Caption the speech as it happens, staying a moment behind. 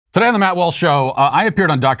Today on the Matt Walsh Show, I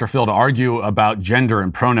appeared on Dr. Phil to argue about gender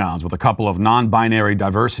and pronouns with a couple of non-binary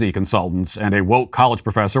diversity consultants and a woke college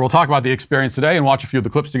professor. We'll talk about the experience today and watch a few of the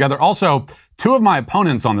clips together. Also, two of my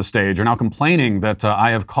opponents on the stage are now complaining that I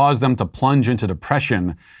have caused them to plunge into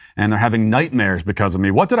depression and they're having nightmares because of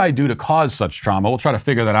me. What did I do to cause such trauma? We'll try to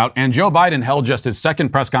figure that out. And Joe Biden held just his second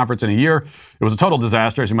press conference in a year. It was a total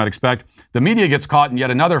disaster, as you might expect. The media gets caught in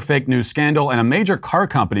yet another fake news scandal, and a major car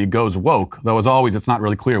company goes woke, though as always, it's not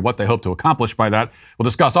really clear what they hope to accomplish by that. We'll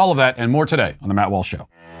discuss all of that and more today on the Matt Walsh Show.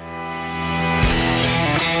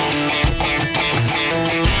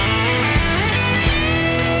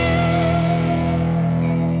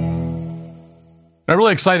 I'm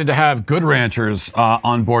really excited to have Good Ranchers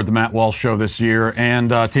on board the Matt Walsh Show this year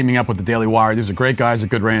and teaming up with the Daily Wire. These are great guys at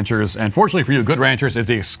Good Ranchers. And fortunately for you, Good Ranchers is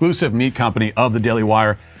the exclusive meat company of the Daily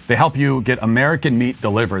Wire. They help you get American meat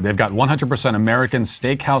delivered. They've got 100% American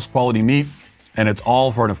steakhouse quality meat, and it's all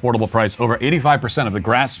for an affordable price. Over 85% of the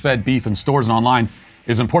grass-fed beef in stores and online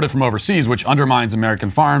is imported from overseas, which undermines American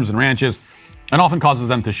farms and ranches and often causes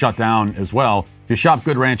them to shut down as well. If you shop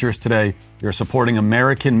Good Ranchers today, you're supporting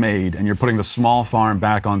American-made, and you're putting the small farm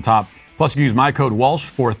back on top. Plus, you can use my code Walsh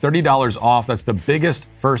for $30 off. That's the biggest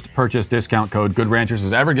first purchase discount code Good Ranchers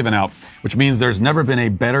has ever given out, which means there's never been a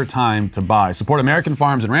better time to buy. Support American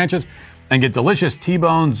farms and ranches and get delicious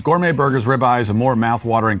T-bones, gourmet burgers, ribeyes, and more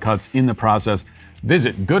mouth-watering cuts in the process.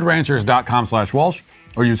 Visit goodranchers.com/Walsh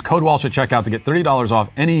or use code Walsh at checkout to get $30 off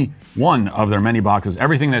any one of their many boxes.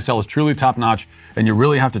 Everything they sell is truly top-notch, and you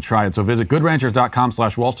really have to try it. So visit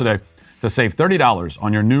goodranchers.com/Walsh today to save $30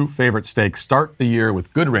 on your new favorite steak. Start the year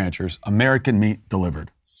with Good Ranchers, American meat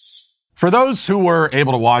delivered. For those who were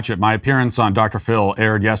able to watch it, my appearance on Dr. Phil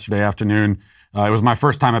aired yesterday afternoon. It was my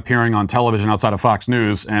first time appearing on television outside of Fox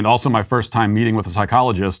News, and also my first time meeting with a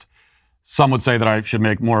psychologist. Some would say that I should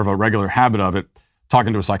make more of a regular habit of it.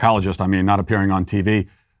 Talking to a psychologist, I mean, not appearing on TV.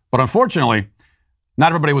 But unfortunately,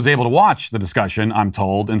 not everybody was able to watch the discussion, I'm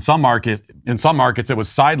told. In some markets, it was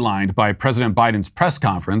sidelined by President Biden's press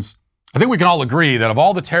conference. I think we can all agree that of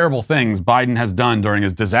all the terrible things Biden has done during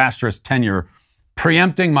his disastrous tenure,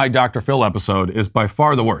 preempting my Dr. Phil episode is by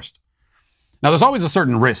far the worst. Now, there's always a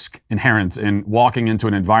certain risk inherent in walking into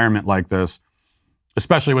an environment like this,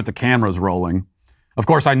 especially with the cameras rolling. Of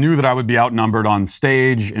course, I knew that I would be outnumbered on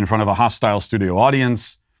stage in front of a hostile studio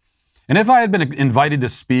audience. And if I had been invited to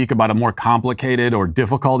speak about a more complicated or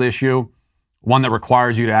difficult issue, one that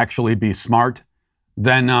requires you to actually be smart,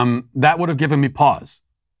 then that would have given me pause.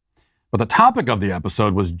 But the topic of the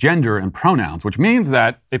episode was gender and pronouns, which means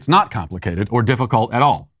that it's not complicated or difficult at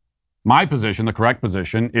all. My position, the correct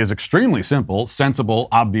position, is extremely simple, sensible,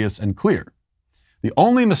 obvious, and clear. The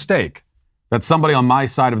only mistake that somebody on my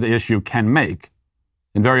side of the issue can make,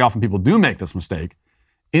 and very often people do make this mistake,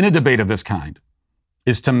 in a debate of this kind,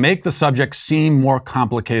 is to make the subject seem more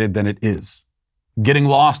complicated than it is, getting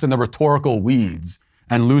lost in the rhetorical weeds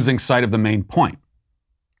and losing sight of the main point.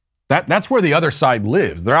 That's where the other side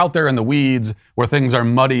lives. They're out there in the weeds where things are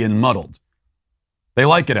muddy and muddled. They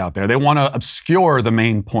like it out there. They want to obscure the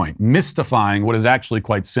main point, mystifying what is actually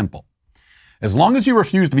quite simple. As long as you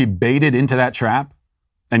refuse to be baited into that trap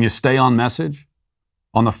and you stay on message,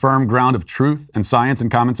 on the firm ground of truth and science and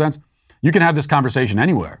common sense, you can have this conversation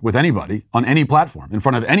anywhere, with anybody, on any platform, in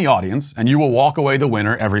front of any audience, and you will walk away the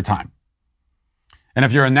winner every time. And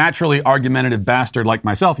if you're a naturally argumentative bastard like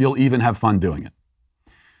myself, you'll even have fun doing it.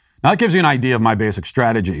 Now, that gives you an idea of my basic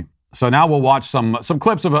strategy. So now we'll watch some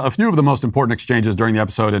clips of a few of the most important exchanges during the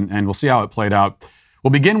episode, and we'll see how it played out.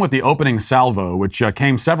 We'll begin with the opening salvo, which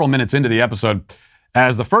came several minutes into the episode,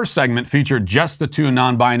 as the first segment featured just the two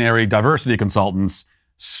non-binary diversity consultants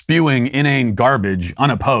spewing inane garbage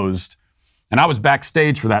unopposed. And I was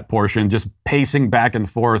backstage for that portion, just pacing back and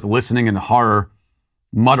forth, listening in horror,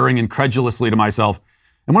 muttering incredulously to myself.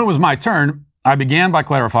 And when it was my turn, I began by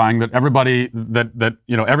clarifying that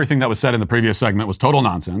everything that was said in the previous segment was total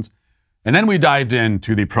nonsense. And then we dived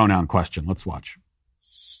into the pronoun question. Let's watch.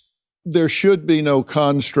 There should be no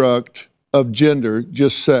construct of gender,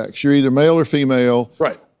 just sex. You're either male or female.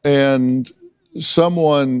 Right. And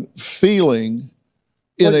someone feeling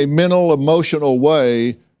in a mental, emotional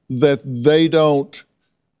way that they don't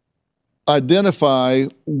identify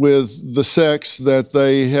with the sex that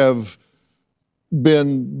they have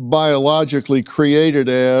been biologically created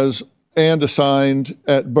as and assigned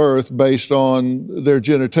at birth based on their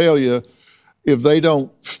genitalia. If they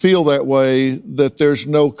don't feel that way, that there's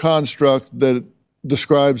no construct that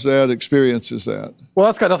describes that, experiences that. Well,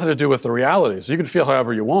 that's got nothing to do with the reality. So you can feel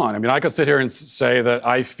however you want. I mean, I could sit here and say that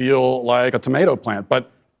I feel like a tomato plant,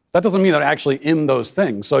 but that doesn't mean that I'm actually in those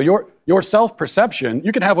things. So your self-perception,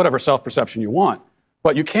 you can have whatever self-perception you want,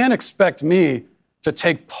 But you can't expect me to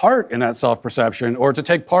take part in that self-perception or to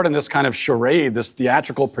take part in this kind of charade, this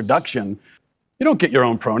theatrical production. You don't get your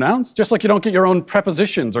own pronouns, just like you don't get your own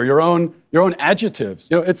prepositions or your own adjectives.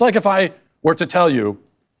 You know, it's like if I were to tell you,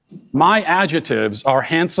 my adjectives are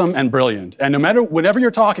handsome and brilliant, and whenever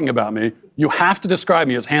you're talking about me, you have to describe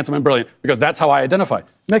me as handsome and brilliant because that's how I identify. It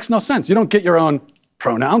makes no sense. You don't get your own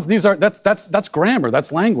pronouns. That's grammar.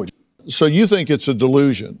 That's language. So you think it's a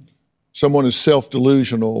delusion? Someone is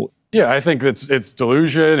self-delusional? Yeah, I think it's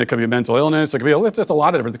delusion. It could be mental illness. It could be it's a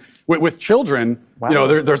lot of different things. With children, wow. You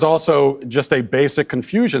know, there's also just a basic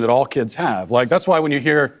confusion that all kids have. Like that's why when you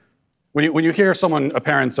hear a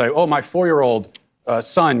parent say, "Oh, my 4-year-old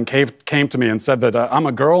son came to me and said that I'm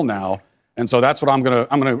a girl now, and so that's what I'm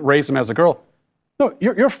gonna raise him as a girl." No,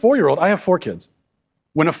 you're a 4-year-old. I have 4 kids.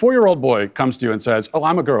 When a 4-year-old boy comes to you and says, "Oh,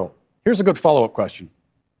 I'm a girl," here's a good follow-up question: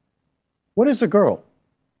 what is a girl?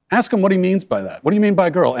 Ask him what he means by that. What do you mean by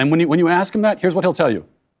girl? And when you ask him that, here's what he'll tell you.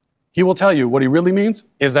 He will tell you what he really means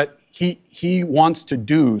is that he wants to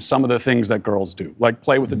do some of the things that girls do, like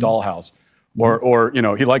play with the dollhouse, or you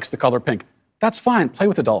know, he likes the color pink. That's fine, play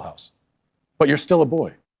with the dollhouse. But you're still a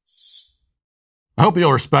boy. I hope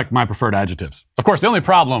you'll respect my preferred adjectives. Of course, the only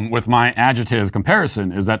problem with my adjective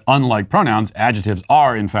comparison is that unlike pronouns, adjectives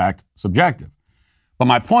are in fact subjective. But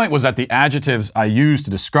my point was that the adjectives I use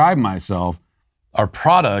to describe myself are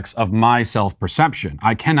products of my self-perception.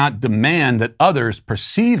 I cannot demand that others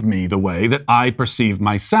perceive me the way that I perceive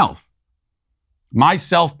myself. My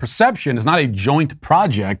self-perception is not a joint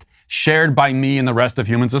project shared by me and the rest of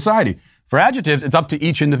human society. For adjectives, it's up to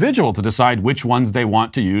each individual to decide which ones they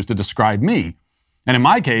want to use to describe me. And in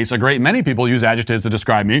my case, a great many people use adjectives to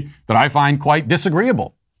describe me that I find quite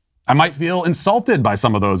disagreeable. I might feel insulted by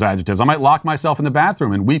some of those adjectives. I might lock myself in the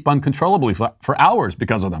bathroom and weep uncontrollably for hours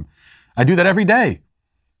because of them. I do that every day.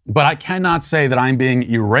 But I cannot say that I'm being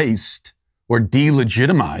erased or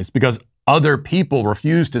delegitimized because other people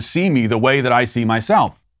refuse to see me the way that I see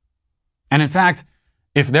myself. And in fact,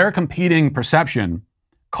 if their competing perception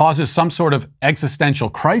causes some sort of existential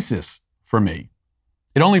crisis for me,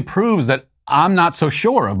 it only proves that I'm not so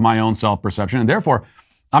sure of my own self-perception, and therefore,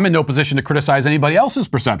 I'm in no position to criticize anybody else's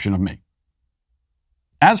perception of me.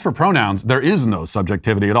 As for pronouns, there is no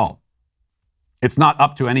subjectivity at all. It's not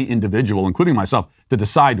up to any individual, including myself, to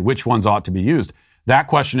decide which ones ought to be used. That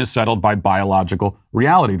question is settled by biological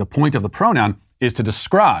reality. The point of the pronoun is to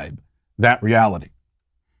describe that reality.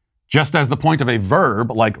 Just as the point of a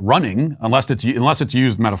verb like running, unless it's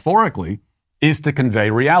used metaphorically, is to convey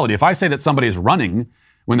reality. If I say that somebody is running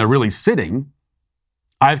when they're really sitting,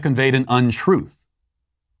 I've conveyed an untruth,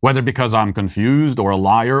 whether because I'm confused or a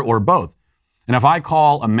liar or both. And if I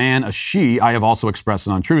call a man a she, I have also expressed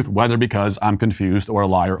an untruth, whether because I'm confused or a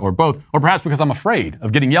liar or both, or perhaps because I'm afraid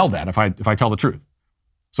of getting yelled at if I tell the truth.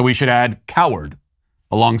 So we should add coward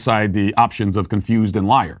alongside the options of confused and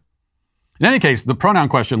liar. In any case, the pronoun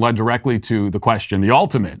question led directly to the question, the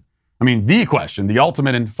ultimate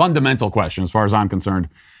and fundamental question, as far as I'm concerned,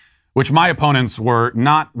 which my opponents were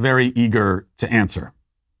not very eager to answer.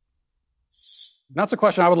 That's a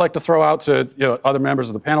question I would like to throw out to other members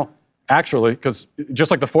of the panel. Actually, because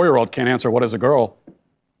just like the 4-year-old can't answer what is a girl,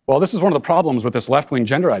 well, this is one of the problems with this left-wing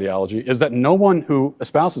gender ideology, is that no one who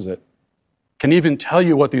espouses it can even tell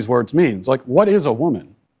you what these words mean. It's like, what is a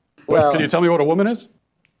woman? Well, can you tell me what a woman is?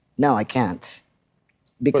 No, I can't.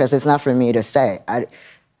 Because it's not for me to say.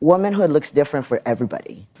 Womanhood looks different for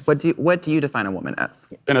everybody. What do you define a woman as?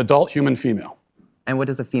 An adult human female. And what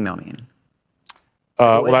does a female mean?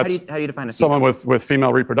 Well, that's how do you define a female? Someone with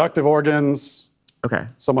female reproductive organs. Okay.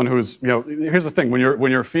 Someone who's, here's the thing, when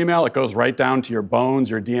you're female, it goes right down to your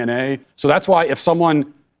bones, your DNA. So that's why if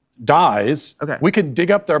someone dies, we could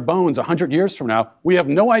dig up their bones 100 years from now. We have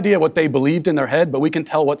no idea what they believed in their head, but we can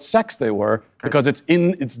tell what sex they were because it's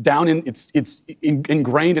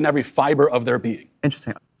ingrained in every fiber of their being.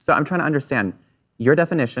 Interesting. So I'm trying to understand. Your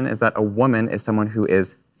definition is that a woman is someone who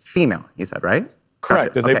is female, you said, right?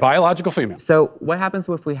 Correct, is a biological female. So what happens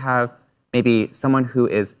if we have maybe someone who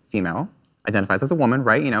is female, identifies as a woman,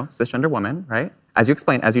 right? Cisgender woman, right? As you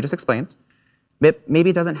just explained,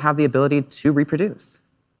 maybe doesn't have the ability to reproduce.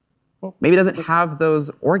 Maybe doesn't have those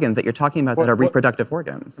organs that you're talking about that are reproductive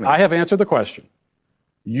organs. I have answered the question.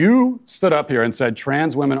 You stood up here and said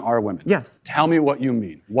trans women are women. Yes. Tell me what you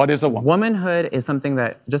mean. What is a woman? Womanhood is something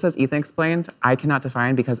that, just as Ethan explained, I cannot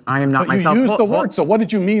define because I am not myself. But you used the word, so what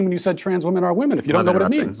did you mean when you said trans women are women if you don't know what it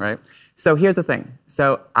means? Right. So here's the thing.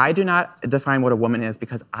 So I do not define what a woman is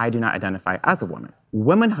because I do not identify as a woman.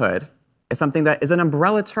 Womanhood is something that is an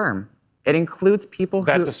umbrella term. It includes people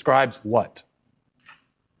that describes what?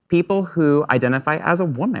 People who identify as a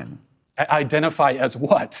woman. Identify as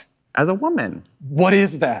what? As a woman. What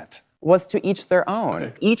is that? Was to each their own.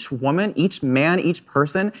 Okay. Each woman, each man, each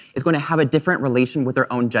person is going to have a different relation with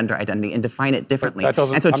their own gender identity and define it differently. And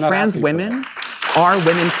so trans women are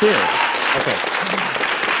women too. Okay.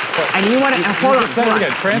 And you want to hold on.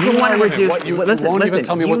 Trans women are women. Listen, even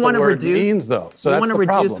tell me what the word means, though. So you want to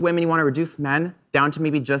reduce women. You want to reduce men down to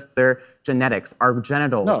maybe just their genetics, our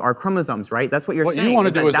genitals, our chromosomes, right? That's what you're saying. You want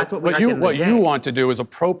to do is that's what you want to do is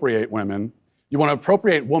appropriate women. You want to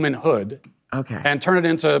appropriate womanhood. Okay. And turn it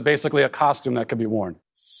into basically a costume that could be worn.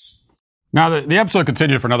 Now, the episode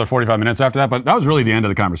continued for another 45 minutes after that, but that was really the end of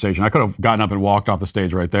the conversation. I could have gotten up and walked off the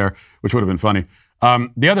stage right there, which would have been funny.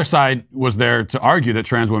 The other side was there to argue that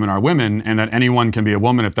trans women are women and that anyone can be a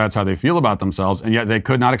woman if that's how they feel about themselves, and yet they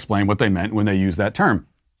could not explain what they meant when they used that term.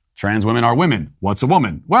 Trans women are women. What's a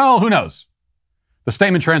woman? Well, who knows? The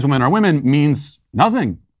statement trans women are women means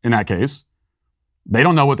nothing in that case. They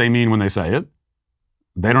don't know what they mean when they say it.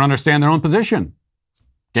 They don't understand their own position.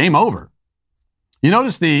 Game over. You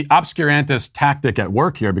notice the obscurantist tactic at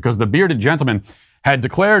work here because the bearded gentleman had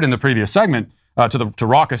declared in the previous segment to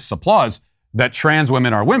raucous applause that trans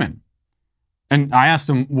women are women. And I asked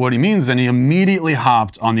him what he means, and he immediately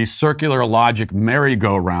hopped on the circular logic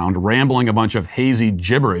merry-go-round, rambling a bunch of hazy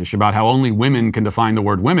gibberish about how only women can define the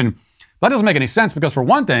word women. That doesn't make any sense because, for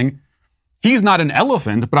one thing, he's not an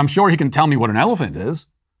elephant, but I'm sure he can tell me what an elephant is.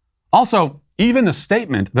 Also, even the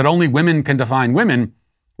statement that only women can define women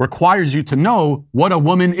requires you to know what a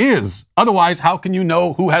woman is. Otherwise, how can you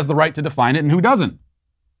know who has the right to define it and who doesn't?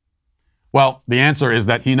 Well, the answer is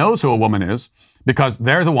that he knows who a woman is because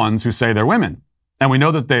they're the ones who say they're women. And we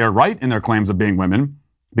know that they are right in their claims of being women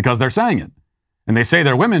because they're saying it. And they say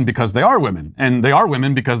they're women because they are women. And they are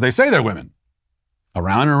women because they say they're women.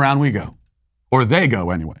 Around and around we go. Or they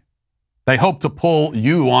go anyway. They hope to pull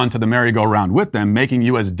you onto the merry-go-round with them, making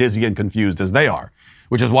you as dizzy and confused as they are,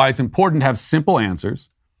 which is why it's important to have simple answers,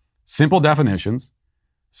 simple definitions,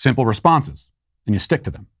 simple responses, and you stick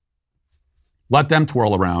to them. Let them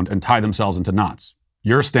twirl around and tie themselves into knots.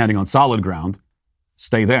 You're standing on solid ground.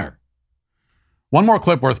 Stay there. One more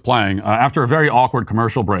clip worth playing. After a very awkward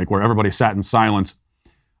commercial break where everybody sat in silence,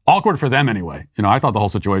 awkward for them anyway. I thought the whole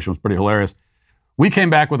situation was pretty hilarious. We came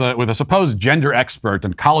back with a supposed gender expert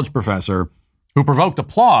and college professor who provoked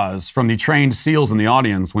applause from the trained SEALs in the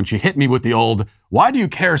audience when she hit me with the old, "Why do you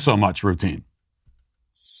care so much?" routine.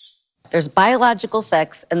 There's biological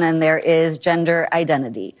sex, and then there is gender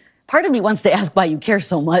identity. Part of me wants to ask why you care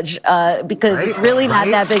so much, because it's really not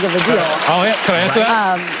that big of a deal. Can I answer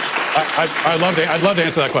that? I'd love to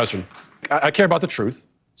answer that question. I care about the truth.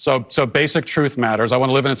 So basic truth matters. I want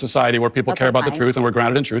to live in a society where people care about the truth and we're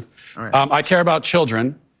grounded in truth. Right. I care about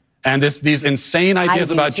children, and these insane ideas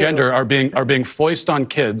about gender are being foisted on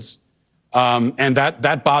kids, and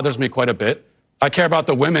that bothers me quite a bit. I care about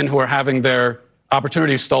the women who are having their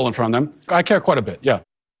opportunities stolen from them. I care quite a bit, yeah.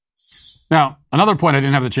 Now, another point I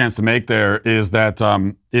didn't have the chance to make there is that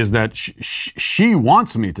she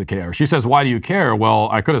wants me to care. She says, "Why do you care?" Well,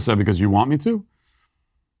 I could have said, "Because you want me to."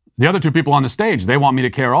 The other two people on the stage, they want me to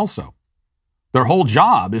care also. Their whole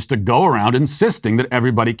job is to go around insisting that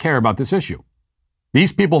everybody care about this issue.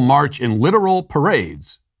 These people march in literal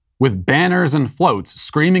parades with banners and floats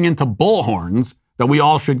screaming into bullhorns that we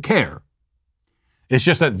all should care. It's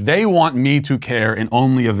just that they want me to care in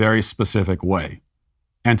only a very specific way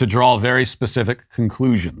and to draw very specific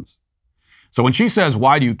conclusions. So when she says,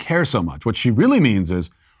 "Why do you care so much?" what she really means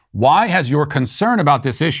is, why has your concern about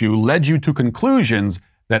this issue led you to conclusions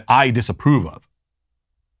that I disapprove of?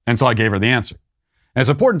 And so I gave her the answer. And it's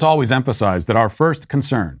important to always emphasize that our first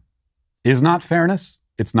concern is not fairness,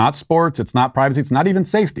 it's not sports, it's not privacy, it's not even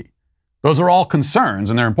safety. Those are all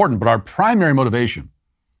concerns and they're important, but our primary motivation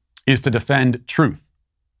is to defend truth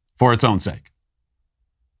for its own sake.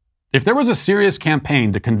 If there was a serious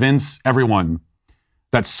campaign to convince everyone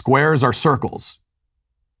that squares are circles,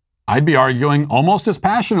 I'd be arguing almost as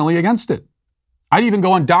passionately against it. I'd even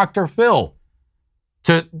go on Dr. Phil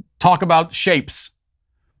to talk about shapes.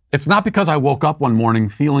 It's not because I woke up one morning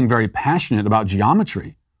feeling very passionate about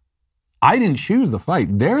geometry. I didn't choose the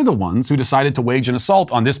fight. They're the ones who decided to wage an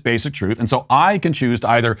assault on this basic truth, and so I can choose to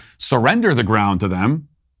either surrender the ground to them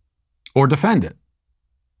or defend it.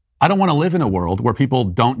 I don't want to live in a world where people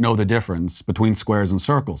don't know the difference between squares and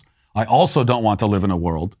circles. I also don't want to live in a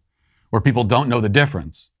world where people don't know the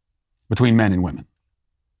difference between men and women.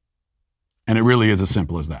 And it really is as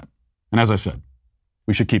simple as that. And as I said,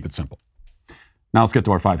 we should keep it simple. Now let's get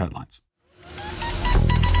to our 5 headlines.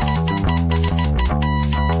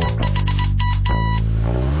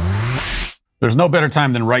 There's no better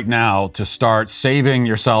time than right now to start saving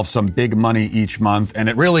yourself some big money each month, and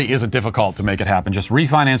it really isn't difficult to make it happen. Just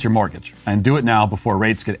refinance your mortgage and do it now before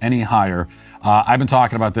rates get any higher. I've been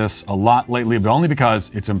talking about this a lot lately, but only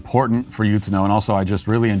because it's important for you to know, and also I just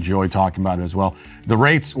really enjoy talking about it as well. The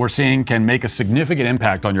rates we're seeing can make a significant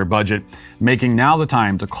impact on your budget, making now the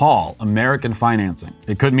time to call American Financing.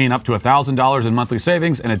 It could mean up to $1,000 in monthly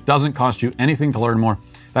savings, and it doesn't cost you anything to learn more.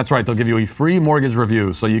 That's right, they'll give you a free mortgage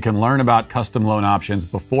review so you can learn about custom loan options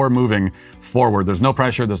before moving forward. There's no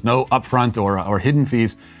pressure, there's no upfront or hidden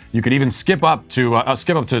fees. You could even skip up to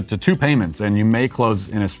 2 payments, and you may close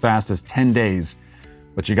in as fast as 10 days.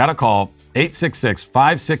 But you got to call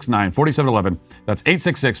 866-569-4711. That's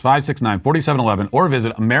 866-569-4711, or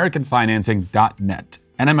visit AmericanFinancing.net.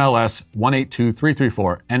 NMLS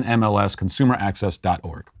 182334,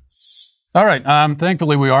 NMLSConsumerAccess.org. All right.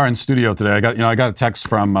 Thankfully, we are in studio today. I got a text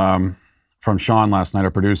from Sean last night,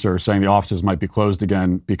 our producer, saying the offices might be closed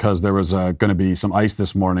again because there was going to be some ice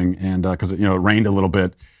this morning, and because it rained a little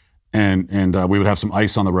bit, and we would have some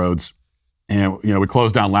ice on the roads, and we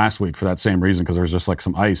closed down last week for that same reason because there was just like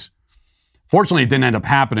some ice. Fortunately, it didn't end up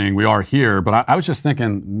happening. We are here, but I was just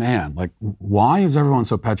thinking, man, like, why is everyone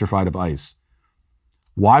so petrified of ice?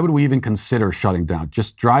 Why would we even consider shutting down?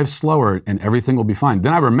 Just drive slower and everything will be fine.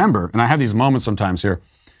 Then I remember, and I have these moments sometimes here,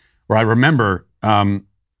 where I remember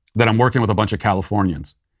that I'm working with a bunch of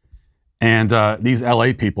Californians. And these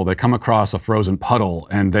LA people, they come across a frozen puddle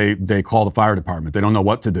and they call the fire department. They don't know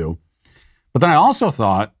what to do. But then I also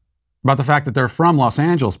thought about the fact that they're from Los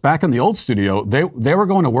Angeles. Back in the old studio, they were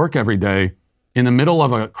going to work every day in the middle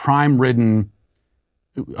of a crime-ridden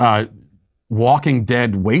Walking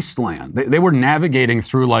Dead wasteland. They were navigating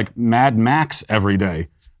through like Mad Max every day.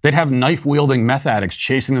 They'd have knife-wielding meth addicts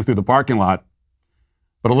chasing them through the parking lot,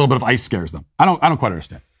 but a little bit of ice scares them. I don't quite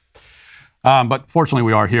understand. But fortunately,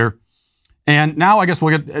 we are here. And now I guess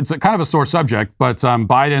it's kind of a sore subject, but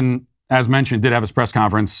Biden, as mentioned, did have his press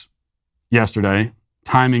conference yesterday,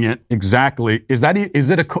 timing it exactly. Is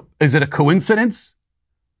it a coincidence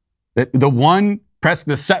that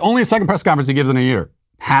only a second press conference he gives in a year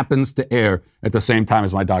happens to air at the same time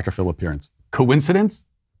as my Dr. Phil appearance? Coincidence?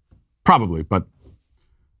 Probably, but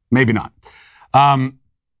maybe not. So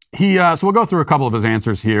we'll go through a couple of his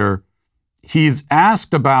answers here. He's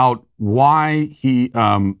asked about why he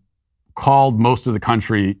called most of the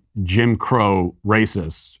country Jim Crow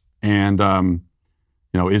racists, and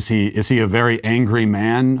is he a very angry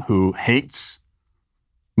man who hates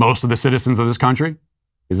most of the citizens of this country?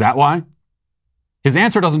 Is that why? His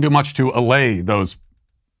answer doesn't do much to allay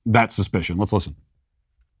that suspicion. Let's listen.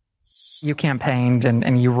 You campaigned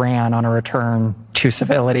and you ran on a return to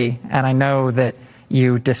civility, and I know that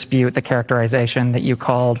you dispute the characterization that you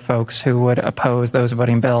called folks who would oppose those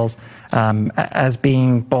voting bills as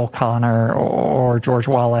being Bull Connor or George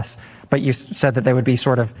Wallace, but you said that they would be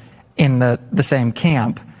sort of in the same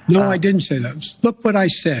camp. No, I didn't say that. Look what I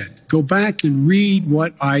said. Go back and read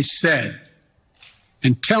what I said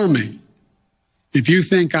and tell me if you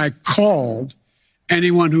think I called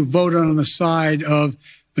anyone who voted on the side of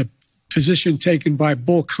the position taken by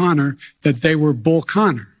Bull Connor that they were Bull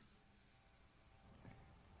Connor.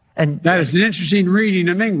 And that is an interesting reading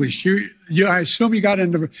of English. I assume you got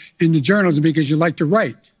into journalism because you like to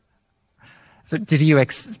write. So did you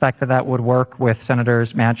expect that would work with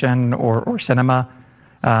Senators Manchin or Sinema?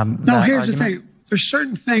 No, here's the thing. There's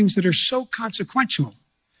certain things that are so consequential.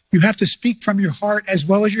 You have to speak from your heart as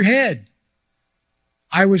well as your head.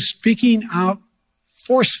 I was speaking out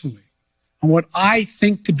forcefully on what I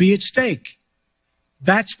think to be at stake.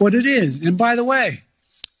 That's what it is. And by the way,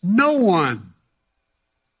 no one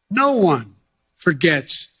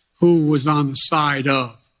forgets who was on the side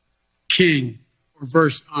of King or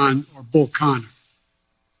Bull Connor.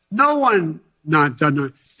 No one not done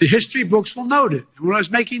it. The history books will note it. And when I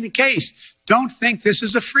was making the case, don't think this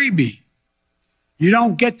is a freebie. You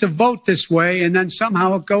don't get to vote this way and then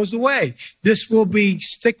somehow it goes away. This will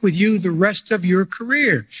stick with you the rest of your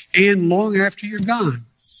career and long after you're gone.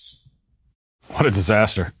 What a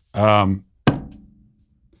disaster. Our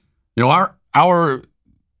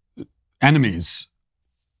enemies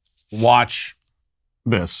watch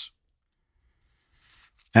this,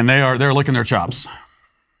 and they're licking their chops.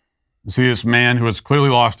 You see this man who has clearly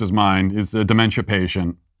lost his mind, is a dementia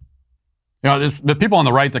patient. The people on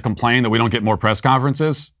the right that complain that we don't get more press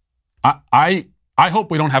conferences, I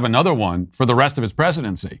hope we don't have another one for the rest of his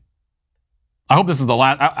presidency. I hope this is the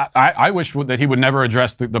last. I wish that he would never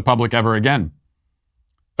address the public ever again.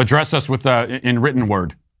 Address us with in written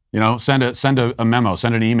word. Send a memo,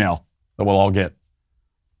 send an email that we'll all get.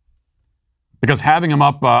 Because having him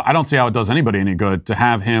up, I don't see how it does anybody any good to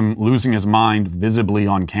have him losing his mind visibly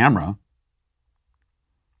on camera.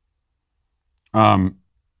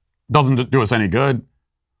 Doesn't do us any good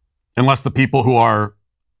unless the people who are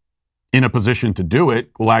in a position to do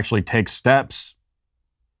it will actually take steps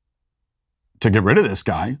to get rid of this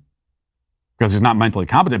guy because he's not mentally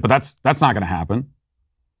competent. But that's not going to happen.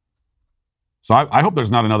 So I hope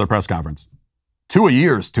there's not another press conference. 2 a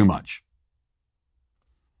year is too much.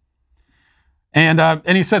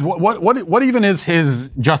 And he said, what even is his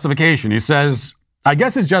justification? He says, I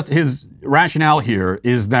guess his rationale here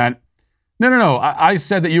is that, no. I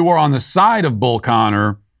said that you were on the side of Bull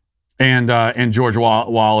Connor and George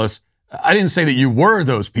Wallace. I didn't say that you were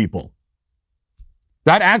those people.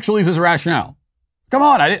 That actually is his rationale. Come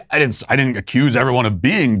on, I didn't accuse everyone of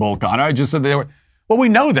being Bull Connor. I just said they were. Well, we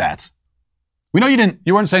know that. We know you didn't.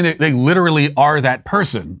 You weren't saying that they literally are that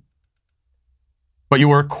person. But you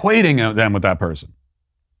were equating them with that person.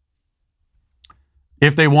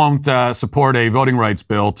 If they won't support a voting rights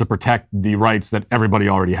bill to protect the rights that everybody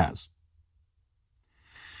already has.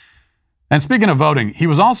 And speaking of voting, he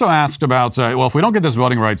was also asked about, well, if we don't get this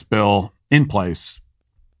voting rights bill in place,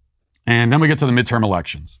 and then we get to the midterm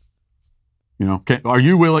elections, are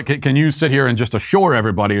you willing, can you sit here and just assure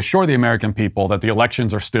the American people that the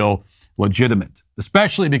elections are still legitimate?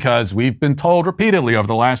 Especially because we've been told repeatedly over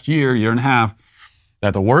the last year and a half,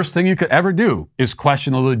 that the worst thing you could ever do is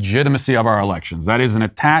question the legitimacy of our elections. That is an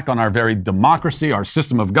attack on our very democracy, our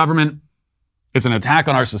system of government. It's an attack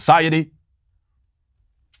on our society.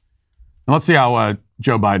 And let's see how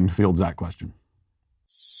Joe Biden fields that question.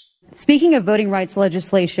 Speaking of voting rights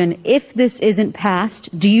legislation, if this isn't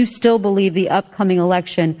passed, do you still believe the upcoming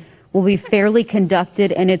election will be fairly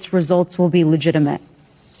conducted and its results will be legitimate?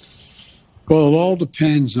 Well, it all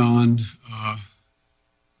depends on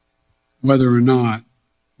whether or not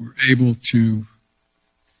we're able to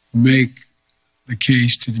make the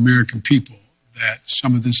case to the American people that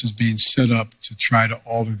some of this is being set up to try to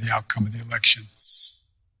alter the outcome of the election.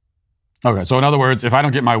 Okay, so in other words, if I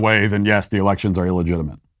don't get my way, then yes, the elections are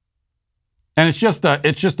illegitimate. And it's just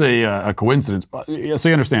a coincidence. So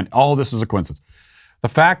you understand, all of this is a coincidence. The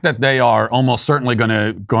fact that they are almost certainly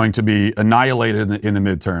going to be annihilated in the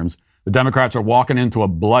midterms, the Democrats are walking into a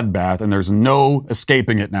bloodbath, and there's no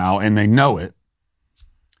escaping it now, and they know it.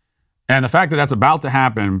 And the fact that that's about to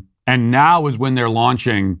happen, and now is when they're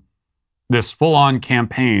launching this full-on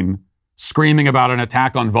campaign screaming about an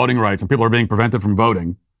attack on voting rights and people are being prevented from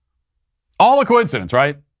voting. All a coincidence,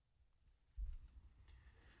 right?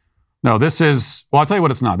 No, I'll tell you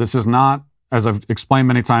what it's not. This is not, as I've explained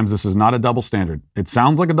many times, this is not a double standard. It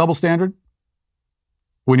sounds like a double standard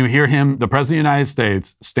when you hear him, the President of the United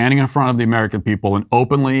States, standing in front of the American people and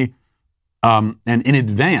openly and in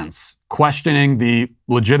advance questioning the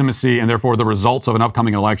legitimacy and therefore the results of an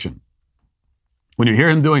upcoming election. When you hear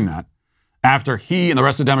him doing that, after he and the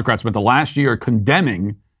rest of the Democrats spent the last year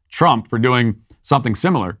condemning Trump for doing something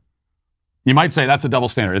similar, you might say that's a double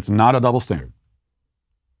standard. It's not a double standard.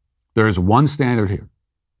 There is one standard here.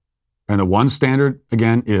 And the one standard,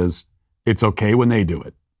 again, is it's okay when they do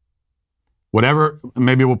it. Whatever,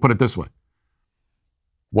 maybe we'll put it this way.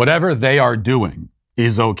 Whatever they are doing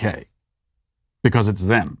is okay because it's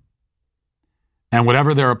them. And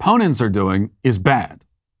whatever their opponents are doing is bad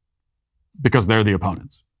because they're the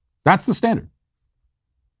opponents. That's the standard.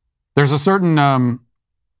 There's a certain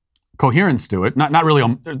coherence to it. Not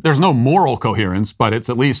really, there's no moral coherence, but it's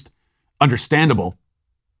at least understandable.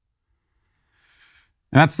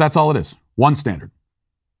 And that's all it is. One standard.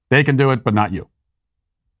 They can do it, but not you.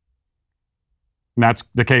 And that's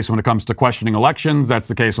the case when it comes to questioning elections. That's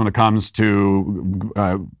the case when it comes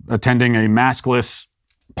to attending a maskless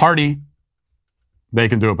party. They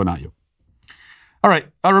can do it, but not you. All right.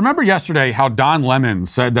 Remember yesterday how Don Lemon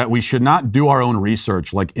said that we should not do our own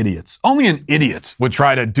research like idiots. Only an idiot would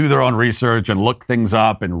try to do their own research and look things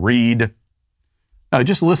up and read. No,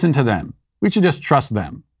 just listen to them. We should just trust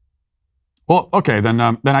them. Well, okay, then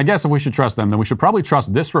I guess if we should trust them, then we should probably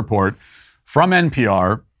trust this report from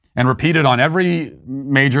NPR and repeat it on every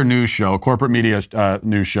major news show, corporate media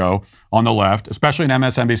news show on the left, especially in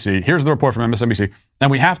MSNBC. Here's the report from MSNBC.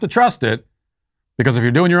 And we have to trust it because if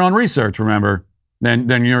you're doing your own research, remember,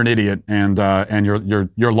 then you're an idiot and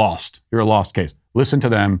you're lost. You're a lost case. Listen to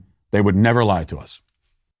them. They would never lie to us.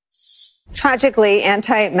 Tragically,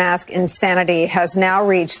 anti-mask insanity has now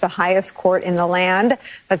reached the highest court in the land.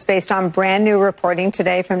 That's based on brand new reporting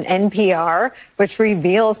today from NPR, which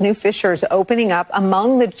reveals new fissures opening up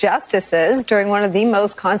among the justices during one of the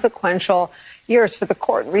most consequential years for the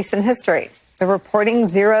court in recent history. The reporting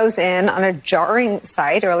zeroes in on a jarring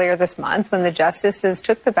sight earlier this month when the justices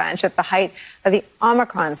took the bench at the height of the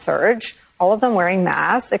Omicron surge, all of them wearing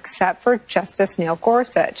masks except for Justice Neil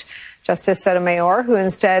Gorsuch. Justice Sotomayor, who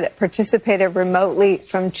instead participated remotely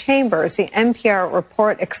from chambers, the NPR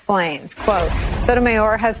report explains, quote,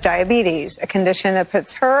 Sotomayor has diabetes, a condition that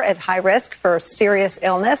puts her at high risk for serious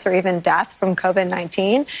illness or even death from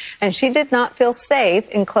COVID-19, and she did not feel safe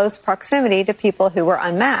in close proximity to people who were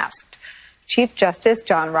unmasked. Chief Justice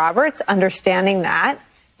John Roberts, understanding that,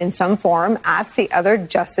 in some form, asked the other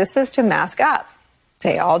justices to mask up.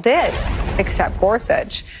 They all did, except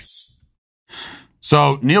Gorsuch.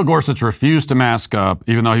 So Neil Gorsuch refused to mask up,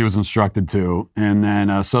 even though he was instructed to, and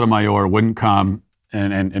then Sotomayor wouldn't come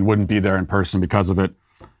and wouldn't be there in person because of it.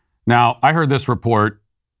 Now, I heard this report,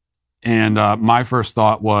 and my first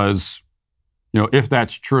thought was, if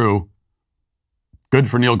that's true, good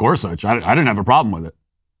for Neil Gorsuch. I didn't have a problem with it.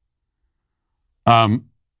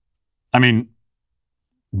 I mean,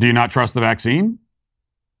 do you not trust the vaccine?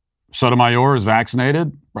 Sotomayor is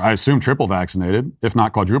vaccinated, I assume triple vaccinated, if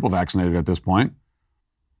not quadruple vaccinated at this point.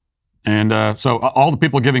 And so all the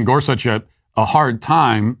people giving Gorsuch a hard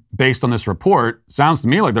time based on this report sounds to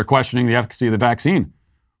me like they're questioning the efficacy of the vaccine.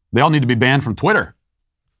 They all need to be banned from Twitter.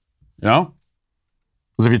 Because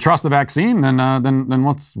if you trust the vaccine, then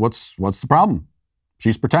what's the problem?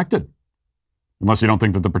 She's protected, unless you don't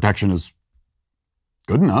think that the protection is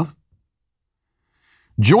good enough.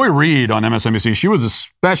 Joy Reid on MSNBC, she was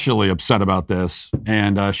especially upset about this,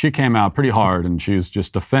 and she came out pretty hard, and she's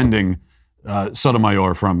just defending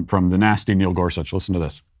Sotomayor from the nasty Neil Gorsuch. Listen to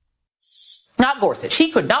this. Not Gorsuch.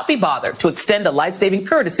 He could not be bothered to extend a life-saving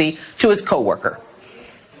courtesy to his coworker.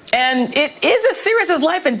 And it is as serious as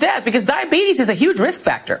life and death because diabetes is a huge risk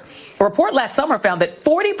factor. A report last summer found that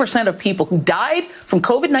 40% of people who died from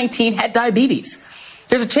COVID-19 had diabetes.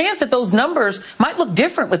 There's a chance that those numbers might look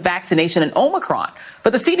different with vaccination and Omicron,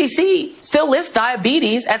 but the CDC still lists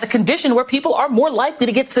diabetes as a condition where people are more likely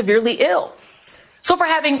to get severely ill. So for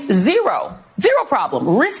having zero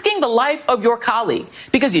problem risking the life of your colleague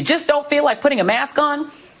because you just don't feel like putting a mask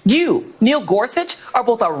on, you, Neil Gorsuch, are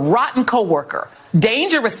both a rotten coworker,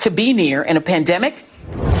 dangerous to be near in a pandemic,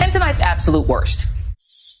 and tonight's absolute worst.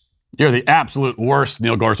 You're the absolute worst,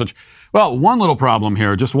 Neil Gorsuch. Well, one little problem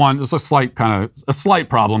here, just a slight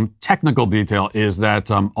problem, technical detail, is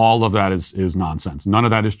that all of that is nonsense. None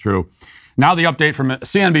of that is true. Now the update from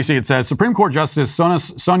CNBC, it says, Supreme Court Justice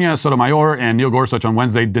Sonia Sotomayor and Neil Gorsuch on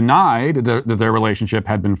Wednesday denied that their relationship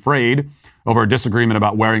had been frayed over a disagreement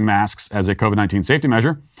about wearing masks as a COVID-19 safety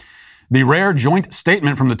measure. The rare joint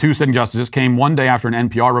statement from the two sitting justices came one day after an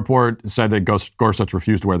NPR report said that Gorsuch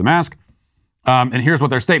refused to wear the mask. And here's what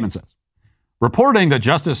their statement says. Reporting that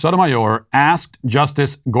Justice Sotomayor asked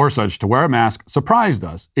Justice Gorsuch to wear a mask surprised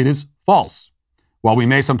us. It is false. While we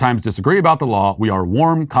may sometimes disagree about the law, we are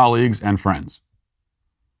warm colleagues and friends.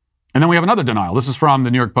 And then we have another denial. This is from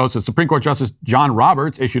the New York Post. Supreme Court Justice John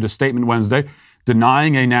Roberts issued a statement Wednesday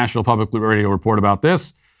denying a National Public Radio report about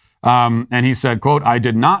this. And he said, quote, I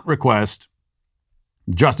did not request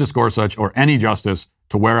Justice Gorsuch or any justice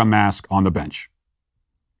to wear a mask on the bench.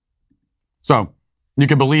 So you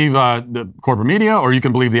can believe the corporate media or you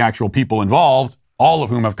can believe the actual people involved, all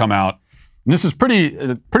of whom have come out. And this is pretty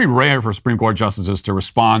rare for Supreme Court justices to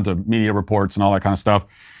respond to media reports and all that kind of stuff.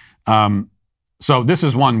 So this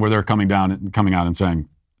is one where they're coming out and saying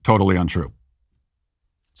totally untrue.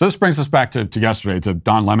 So this brings us back to yesterday, to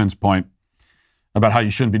Don Lemon's point about how you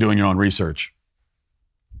shouldn't be doing your own research.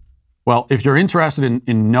 Well, if you're interested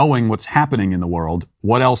in knowing what's happening in the world,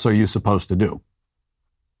 what else are you supposed to do?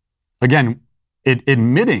 Again,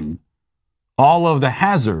 admitting all of the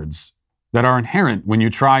hazards that are inherent when you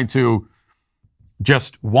try to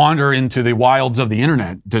just wander into the wilds of the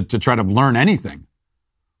internet to try to learn anything.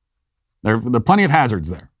 There are plenty of hazards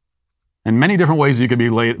there, and many different ways you could be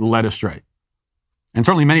led astray, and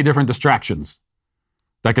certainly many different distractions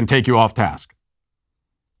that can take you off task.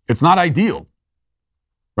 It's not ideal,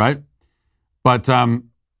 right? But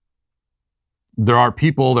there are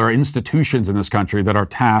people, there are institutions in this country that are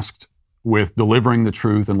tasked with delivering the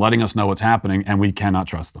truth and letting us know what's happening, and we cannot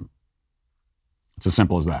trust them. It's as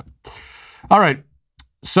simple as that. All right.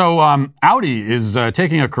 So Audi is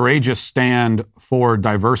taking a courageous stand for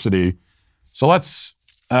diversity. So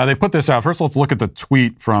they put this out. First, let's look at the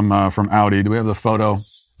tweet from Audi. Do we have the photo? It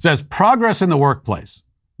says, progress in the workplace.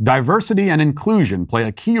 Diversity and inclusion play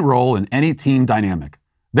a key role in any team dynamic.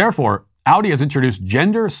 Therefore, Audi has introduced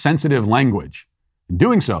gender-sensitive language. In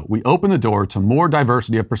doing so, we open the door to more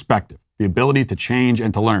diversity of perspective, the ability to change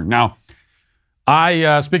and to learn. Now,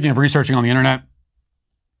 speaking of researching on the internet,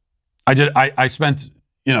 I spent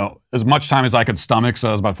as much time as I could stomach, so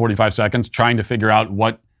it was about 45 seconds, trying to figure out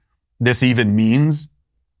what this even means.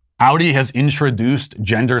 Audi has introduced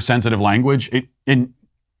gender-sensitive language. In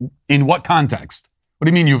what context? What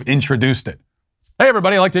do you mean you've introduced it? Hey,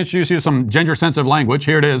 everybody, I'd like to introduce you to some gender-sensitive language.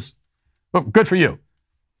 Here it is. Well, good for you.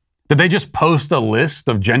 Did they just post a list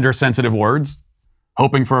of gender-sensitive words,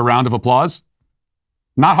 hoping for a round of applause?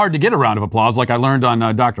 Not hard to get a round of applause, like I learned on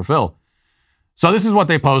Dr. Phil. So this is what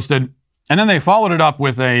they posted, and then they followed it up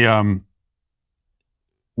with a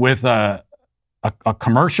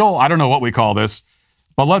commercial. I don't know what we call this,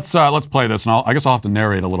 but let's play this, and I guess I'll have to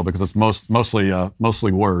narrate a little bit because it's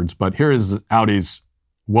mostly words. But here is Audi's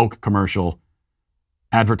woke commercial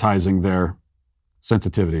advertising their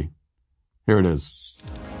sensitivity. Here it is.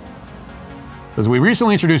 It says, we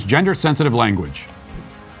recently introduced gender-sensitive language.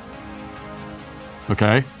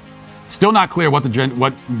 Okay, still not clear what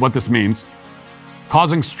this means.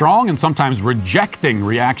 Causing strong and sometimes rejecting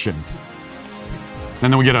reactions.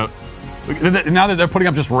 And then we get now that they're putting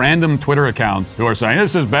up just random Twitter accounts who are saying,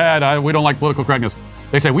 this is bad, we don't like political correctness.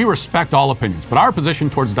 They say, we respect all opinions, but our position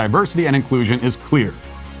towards diversity and inclusion is clear.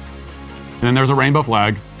 And then there's a rainbow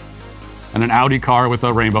flag and an Audi car with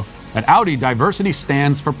a rainbow. At Audi, diversity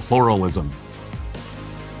stands for pluralism.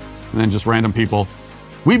 And then just random people.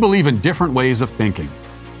 We believe in different ways of thinking.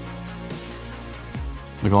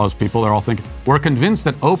 Look at all those people, they're all thinking. We're convinced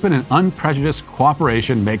that open and unprejudiced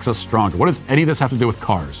cooperation makes us stronger. What does any of this have to do with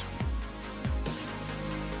cars?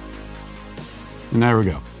 And there we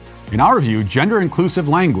go. In our view, gender-inclusive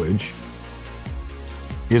language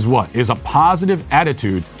is what? Is a positive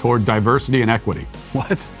attitude toward diversity and equity.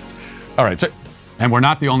 What? All right, and we're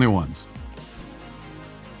not the only ones.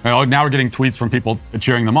 Now we're getting tweets from people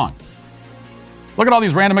cheering them on. Look at all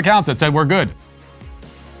these random accounts that said we're good.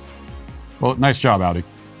 Well, nice job, Audi.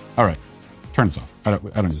 All right, turn this off. I don't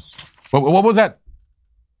need this. What was that?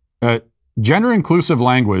 Gender-inclusive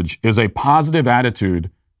language is a positive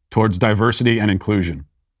attitude towards diversity and inclusion.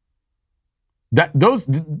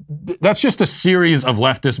 That's just a series of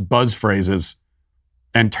leftist buzz phrases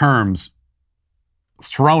and terms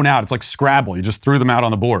thrown out. It's like Scrabble. You just threw them out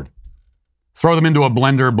on the board. Throw them into a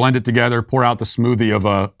blender, blend it together, pour out the smoothie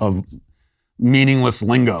of meaningless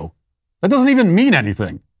lingo. That doesn't even mean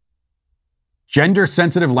anything.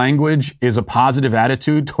 Gender-sensitive language is a positive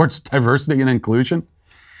attitude towards diversity and inclusion.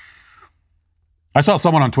 I saw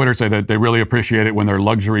someone on Twitter say that they really appreciate it when their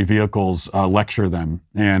luxury vehicles lecture them,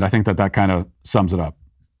 and I think that kind of sums it up.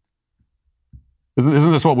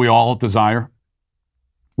 Isn't this what we all desire?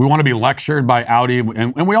 We want to be lectured by Audi,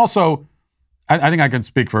 and we also, I think I can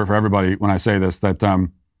speak for everybody when I say this, that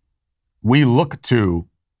we look to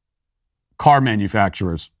car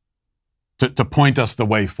manufacturers to point us the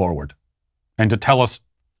way forward and to tell us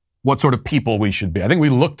what sort of people we should be. I think we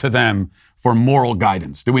look to them for moral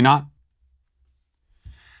guidance, do we not?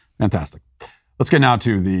 Fantastic. Let's get now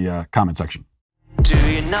to the comment section. Do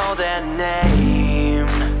you know their name?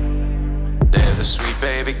 They're the Sweet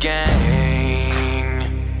Baby Gang.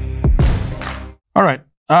 All right.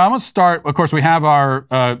 Let's start. Of course, we have our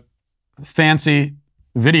fancy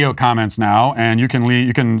video comments now, and you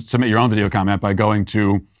can submit your own video comment by going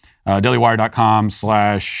to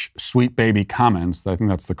dailywire.com/sweetbabycomments. I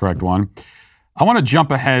think that's the correct one. I want to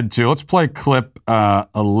jump ahead to, let's play clip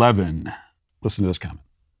 11. Listen to this comment.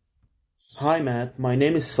 Hi Matt, my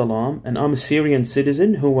name is Salam and I'm a Syrian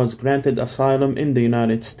citizen who was granted asylum in the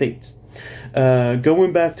United States.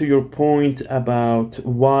 Going back to your point about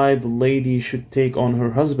why the lady should take on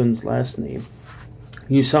her husband's last name,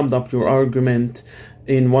 you summed up your argument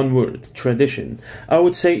in one word, tradition. I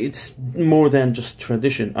would say it's more than just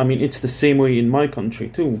tradition. I mean, it's the same way in my country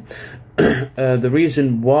too. The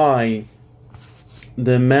reason why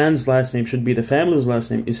the man's last name should be the family's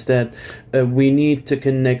last name is that we need to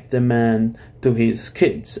connect the man to his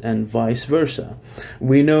kids and vice versa.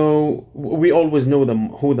 We always know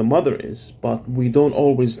who the mother is, but we don't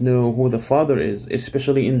always know who the father is,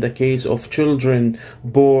 especially in the case of children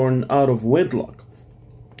born out of wedlock.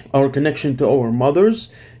 Our connection to our mothers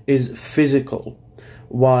is physical,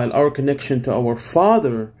 while our connection to our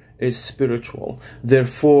father is spiritual.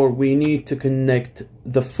 Therefore, we need to connect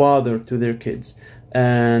the father to their kids,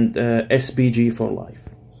 and SBG for life.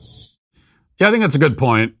 Yeah, I think that's a good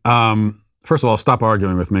point. First of all, stop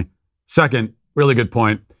arguing with me. Second, really good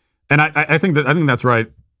point. And I think that's right.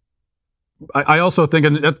 I also think,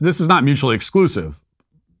 and this is not mutually exclusive,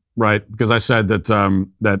 right? Because I said that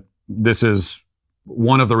that this is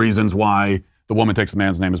one of the reasons why the woman takes the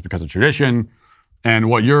man's name is because of tradition, and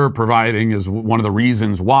what you're providing is one of the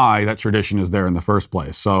reasons why that tradition is there in the first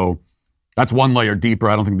place. So that's one layer deeper.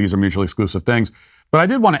 I don't think these are mutually exclusive things. But I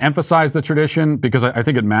did want to emphasize the tradition because I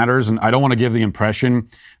think it matters, and I don't want to give the impression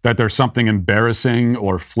that there's something embarrassing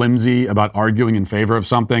or flimsy about arguing in favor of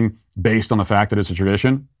something based on the fact that it's a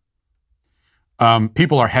tradition.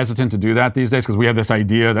 People are hesitant to do that these days because we have this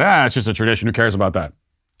idea that, it's just a tradition, who cares about that?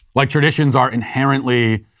 Like, traditions are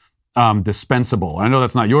inherently dispensable. I know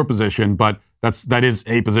that's not your position, but that is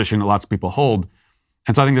a position that lots of people hold.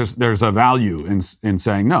 And so I think there's a value in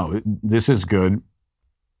saying, no, this is good,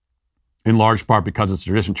 in large part because it's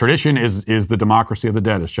tradition. Tradition is the democracy of the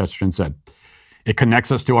dead, as Chesterton said. It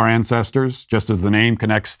connects us to our ancestors, just as the name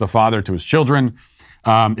connects the father to his children.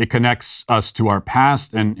 It connects us to our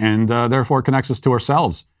past and therefore connects us to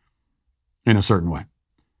ourselves in a certain way.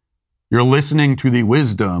 You're listening to the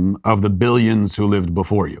wisdom of the billions who lived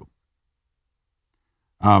before you.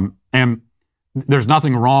 And there's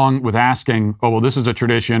nothing wrong with asking, oh, well, this is a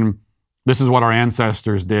tradition. This is what our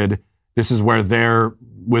ancestors did. This is where their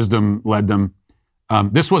wisdom led them.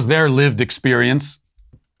 This was their lived experience,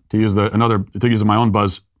 to use my own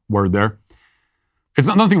buzzword there. It's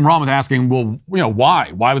nothing wrong with asking, well,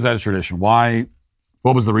 why? Why was that a tradition? Why?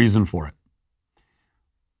 What was the reason for it?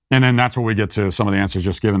 And then that's where we get to some of the answers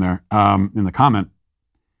just given there in the comment.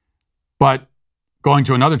 But going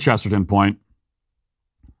to another Chesterton point,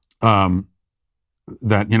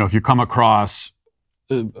 that, if you come across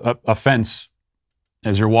a fence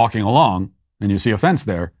as you're walking along and you see a fence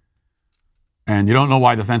there and you don't know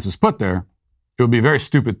why the fence is put there, it would be a very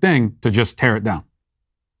stupid thing to just tear it down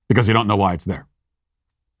because you don't know why it's there.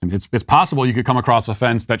 And it's possible you could come across a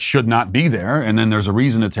fence that should not be there, and then there's a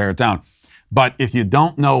reason to tear it down. But if you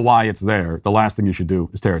don't know why it's there, the last thing you should do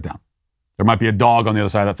is tear it down. There might be a dog on the other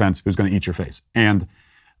side of that fence who's going to eat your face. And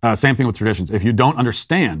same thing with traditions. If you don't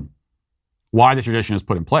understand why the tradition is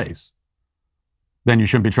put in place, then you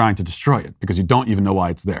shouldn't be trying to destroy it because you don't even know why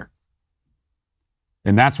it's there.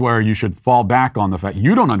 And that's where you should fall back on the fact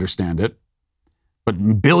you don't understand it,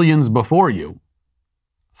 but billions before you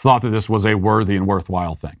thought that this was a worthy and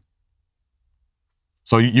worthwhile thing.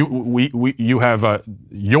 So you have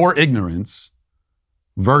your ignorance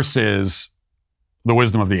versus the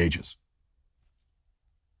wisdom of the ages.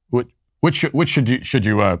 Which should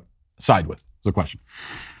you side with? Is the question.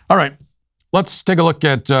 All right, let's take a look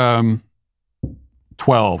at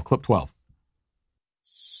 12, clip 12.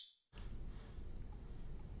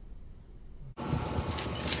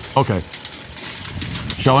 Okay.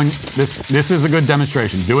 Showing this is a good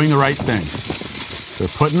demonstration. Doing the right thing.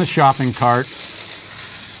 They're putting the shopping cart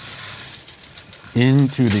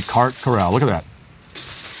into the cart corral. Look at that.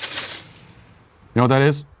 You know what that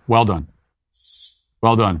is? Well done.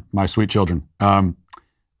 Well done, my sweet children. I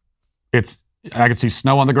could see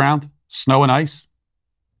snow on the ground, snow and ice.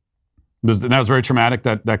 That was very traumatic,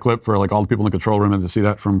 that clip, for like all the people in the control room, and to see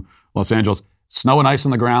that from Los Angeles. Snow and ice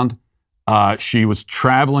on the ground. She was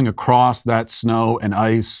traveling across that snow and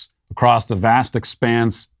ice, across the vast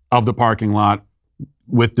expanse of the parking lot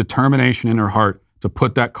with determination in her heart to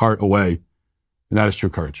put that cart away. And that is true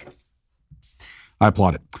courage. I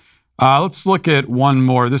applaud it. Let's look at one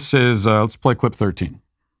more. This is, let's play clip 13.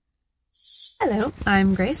 Hello,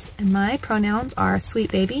 I'm Grace, and my pronouns are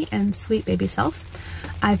sweet baby and sweet baby self.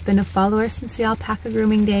 I've been a follower since the alpaca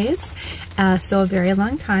grooming days, so a very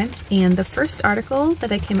long time. And the first article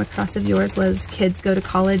that I came across of yours was "Kids Go to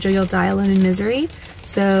College or You'll Die Alone in Misery."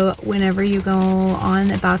 So whenever you go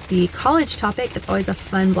on about the college topic, it's always a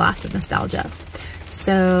fun blast of nostalgia.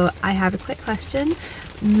 So I have a quick question.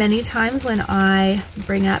 Many times when I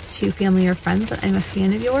bring up to family or friends that I'm a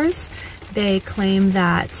fan of yours, they claim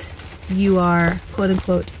that you are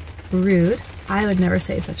quote-unquote rude. I would never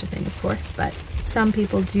say such a thing, of course, but some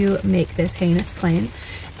people do make this heinous claim,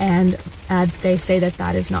 and they say that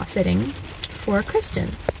that is not fitting for a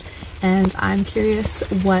Christian. And I'm curious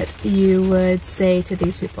what you would say to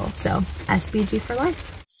these people. So, SBG for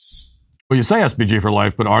life. Well, you say SBG for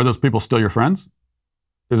life, but are those people still your friends?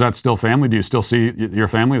 Is that still family? Do you still see your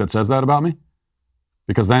family that says that about me?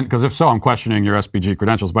 Because if so, I'm questioning your SBG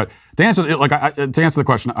credentials. But to answer the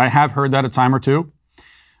question, I have heard that a time or two,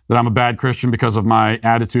 that I'm a bad Christian because of my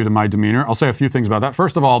attitude and my demeanor. I'll say a few things about that.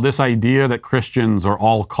 First of all, this idea that Christians are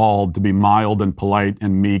all called to be mild and polite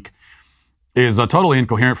and meek is totally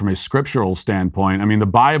incoherent from a scriptural standpoint. I mean, the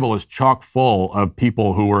Bible is chock full of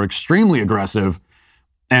people who were extremely aggressive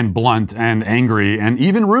and blunt and angry and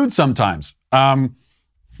even rude sometimes.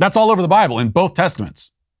 That's all over the Bible in both Testaments.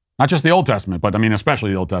 Not just the Old Testament, but I mean,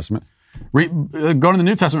 especially the Old Testament. Go to the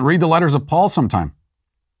New Testament, read the letters of Paul sometime.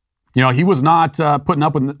 You know, he was not putting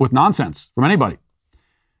up with nonsense from anybody.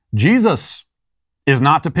 Jesus is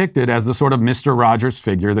not depicted as the sort of Mr. Rogers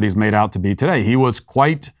figure that he's made out to be today. He was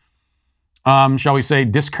quite, shall we say,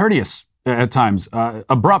 discourteous at times,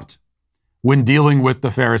 abrupt when dealing with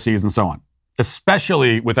the Pharisees and so on,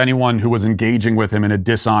 especially with anyone who was engaging with him in a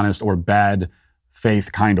dishonest or bad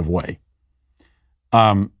faith kind of way.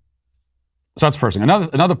 So that's the first thing.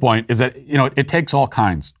 Another point is that, it takes all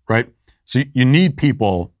kinds, right? So you need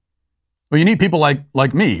people, you need people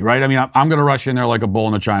like me, right? I mean, I'm going to rush in there like a bull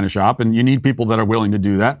in a china shop, and you need people that are willing to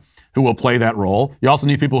do that, who will play that role. You also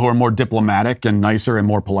need people who are more diplomatic and nicer and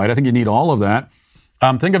more polite. I think you need all of that.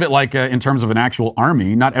 Think of it like in terms of an actual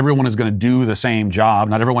army. Not everyone is going to do the same job.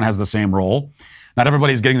 Not everyone has the same role. Not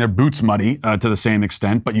everybody's getting their boots muddy to the same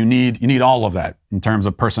extent, but you need all of that in terms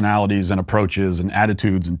of personalities and approaches and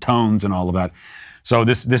attitudes and tones and all of that. So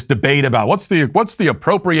this debate about what's the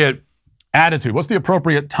appropriate attitude, what's the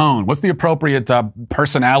appropriate tone, what's the appropriate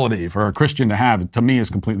personality for a Christian to have, to me is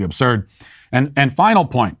completely absurd. And final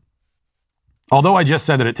point, although I just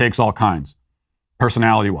said that it takes all kinds,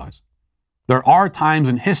 personality-wise, there are times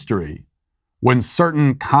in history when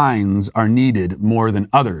certain kinds are needed more than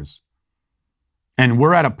others. And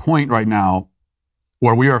we're at a point right now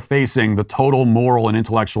where we are facing the total moral and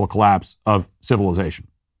intellectual collapse of civilization.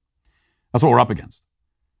 That's what we're up against.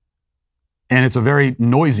 And it's a very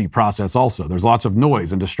noisy process also. There's lots of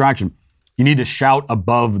noise and distraction. You need to shout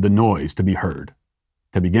above the noise to be heard,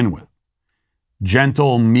 to begin with.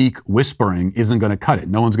 Gentle, meek whispering isn't going to cut it.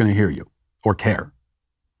 No one's going to hear you or care.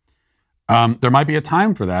 There might be a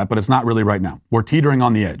time for that, but it's not really right now. We're teetering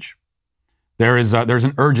on the edge. There's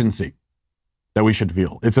an urgency that we should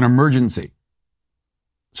feel. It's an emergency.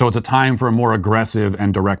 So it's a time for a more aggressive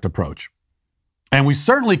and direct approach. And we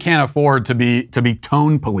certainly can't afford to be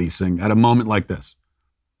tone policing at a moment like this.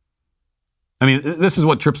 I mean, this is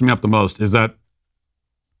what trips me up the most, is that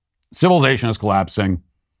civilization is collapsing.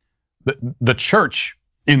 The church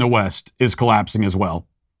in the West is collapsing as well,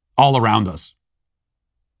 all around us.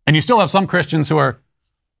 And you still have some Christians who are,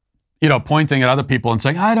 pointing at other people and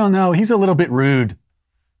saying, I don't know, he's a little bit rude.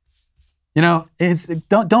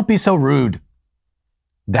 Don't be so rude.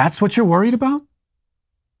 That's what you're worried about?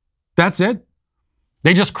 That's it?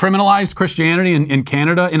 They just criminalized Christianity in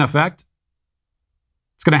Canada, in effect?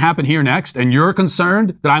 It's going to happen here next, and you're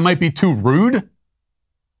concerned that I might be too rude?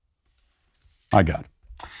 My God.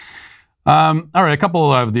 All right, a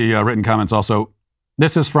couple of the written comments also.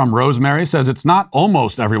 This is from Rosemary, says, it's not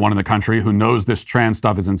almost everyone in the country who knows this trans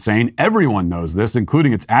stuff is insane. Everyone knows this,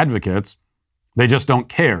 including its advocates. They just don't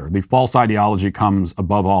care. The false ideology comes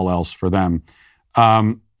above all else for them.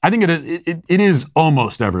 I think it is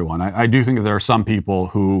almost everyone. I do think that there are some people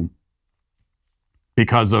who,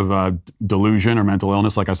 because of delusion or mental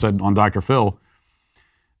illness, like I said on Dr. Phil,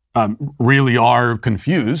 really are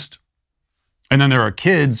confused. And then there are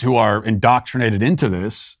kids who are indoctrinated into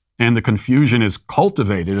this, and the confusion is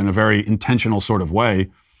cultivated in a very intentional sort of way.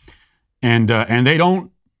 And they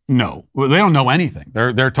don't know. They don't know anything.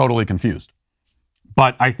 They're totally confused.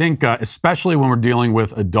 But I think, especially when we're dealing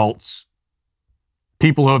with adults,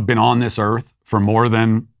 people who have been on this earth for more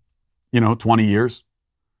than, 20 years,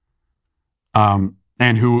 and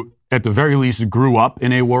who, at the very least, grew up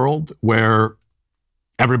in a world where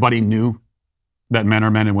everybody knew that men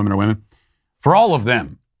are men and women are women. For all of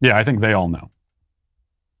them, yeah, I think they all know.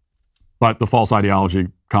 But the false ideology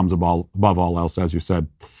comes above all else, as you said.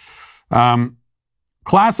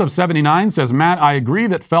 Class of 79 says, Matt, I agree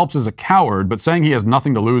that Phelps is a coward, but saying he has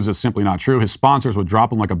nothing to lose is simply not true. His sponsors would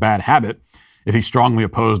drop him like a bad habit if he strongly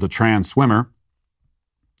opposed a trans swimmer.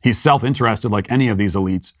 He's self-interested like any of these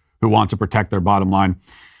elites who want to protect their bottom line.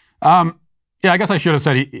 Yeah, I guess I should have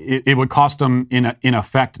said it would cost him, in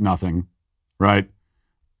effect, nothing, right?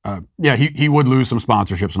 Yeah, he would lose some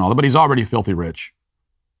sponsorships and all that, but he's already filthy rich.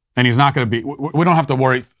 And he's not going to be, we don't have to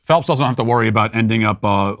worry, Phelps doesn't have to worry about ending up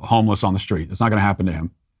homeless on the street. It's not going to happen to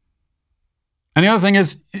him. And the other thing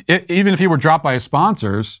is, even if he were dropped by his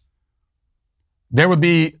sponsors, there would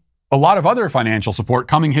be a lot of other financial support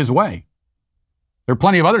coming his way. There are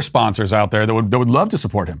plenty of other sponsors out there that would love to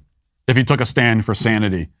support him if he took a stand for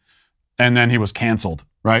sanity and then he was canceled,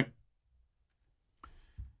 right?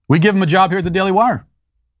 We give him a job here at the Daily Wire.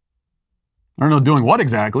 I don't know doing what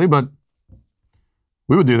exactly, but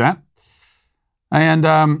we would do that.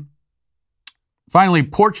 And finally,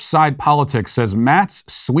 Porch Side Politics says, Matt's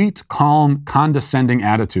sweet, calm, condescending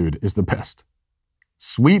attitude is the best.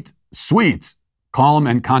 Sweet, calm,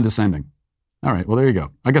 and condescending. All right, well, there you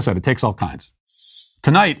go. Like I said, it takes all kinds.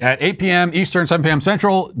 Tonight at 8 p.m. Eastern, 7 p.m.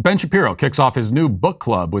 Central, Ben Shapiro kicks off his new book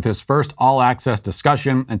club with his first all-access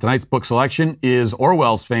discussion. And tonight's book selection is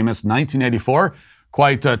Orwell's famous 1984.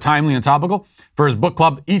 Quite timely and topical. For his book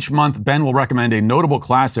club, each month, Ben will recommend a notable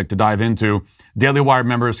classic to dive into. Daily Wire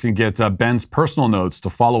members can get Ben's personal notes to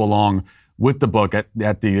follow along with the book at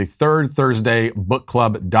the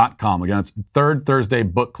thirdthursdaybookclub.com. Again, it's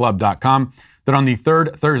thirdthursdaybookclub.com. Then on the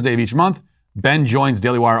third Thursday of each month, Ben joins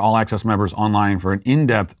Daily Wire All Access members online for an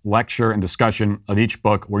in-depth lecture and discussion of each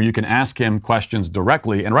book where you can ask him questions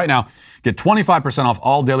directly. And right now, get 25% off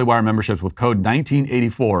all Daily Wire memberships with code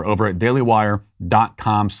 1984 over at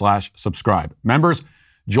dailywire.com/subscribe. Members,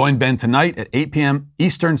 join Ben tonight at 8 p.m.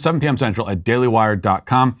 Eastern, 7 p.m. Central at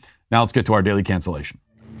dailywire.com. Now let's get to our daily cancellation.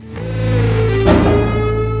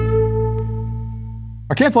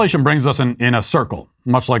 Our cancellation brings us in a circle,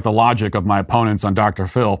 much like the logic of my opponents on Dr.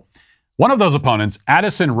 Phil. One of those opponents,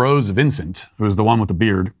 Addison Rose Vincent, who is the one with the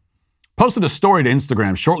beard, posted a story to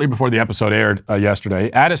Instagram shortly before the episode aired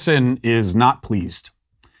yesterday. Addison is not pleased.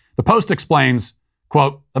 The post explains,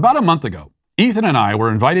 quote, about a month ago, Ethan and I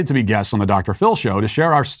were invited to be guests on the Dr. Phil Show to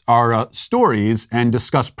share our stories and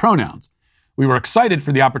discuss pronouns. We were excited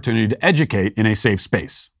for the opportunity to educate in a safe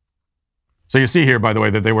space. So you see here, by the way,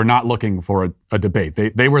 that they were not looking for a debate.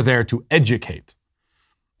 They were there to educate.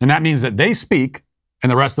 And that means that they speak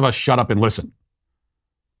and the rest of us shut up and listen.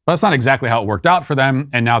 But that's not exactly how it worked out for them,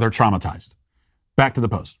 and now they're traumatized. Back to the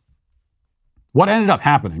post. What ended up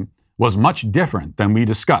happening was much different than they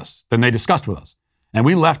discussed with us. And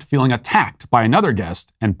we left feeling attacked by another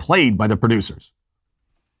guest and played by the producers.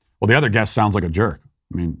 Well, the other guest sounds like a jerk.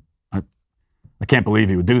 I mean, I can't believe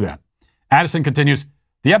he would do that. Addison continues,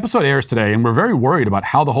 the episode airs today, and we're very worried about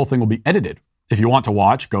how the whole thing will be edited. If you want to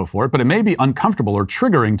watch, go for it, but it may be uncomfortable or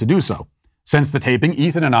triggering to do so. Since the taping,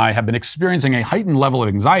 Ethan and I have been experiencing a heightened level of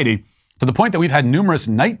anxiety to the point that we've had numerous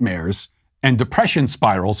nightmares and depression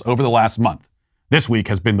spirals over the last month. This week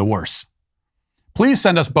has been the worst. Please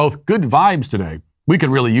send us both good vibes today. We could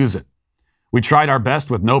really use it. We tried our best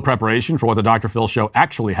with no preparation for what the Dr. Phil Show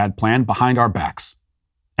actually had planned behind our backs.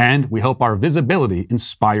 And we hope our visibility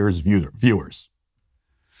inspires viewers.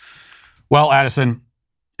 Well, Addison,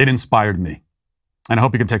 it inspired me. And I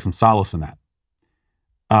hope you can take some solace in that.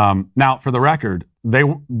 Now, for the record,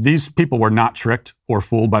 these people were not tricked or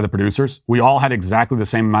fooled by the producers. We all had exactly the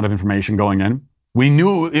same amount of information going in. We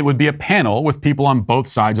knew it would be a panel with people on both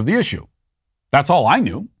sides of the issue. That's all I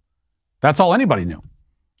knew. That's all anybody knew.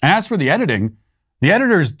 And as for the editing, the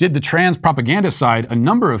editors did the trans propaganda side a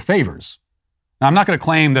number of favors. Now, I'm not going to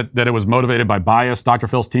claim that it was motivated by bias. Dr.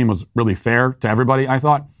 Phil's team was really fair to everybody, I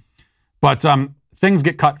thought. But things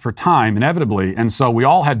get cut for time, inevitably. And so we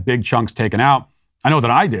all had big chunks taken out. I know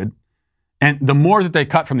that I did. And the more that they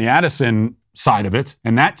cut from the Addison side of it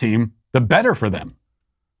and that team, the better for them.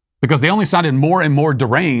 Because they only sounded more and more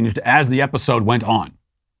deranged as the episode went on.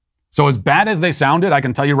 So as bad as they sounded, I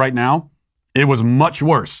can tell you right now, it was much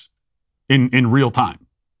worse in real time.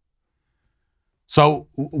 So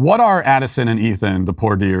what are Addison and Ethan, the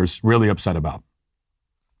poor dears, really upset about?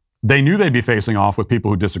 They knew they'd be facing off with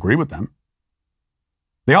people who disagree with them.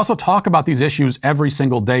 They also talk about these issues every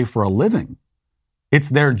single day for a living. It's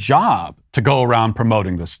their job to go around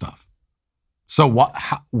promoting this stuff. So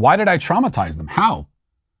why did I traumatize them? How?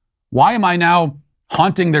 Why am I now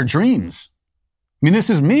haunting their dreams? I mean, this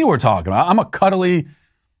is me we're talking about. I'm a cuddly,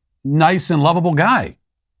 nice, and lovable guy.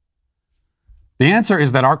 The answer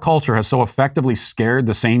is that our culture has so effectively scared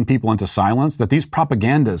the sane people into silence that these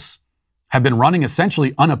propagandists have been running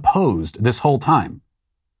essentially unopposed this whole time.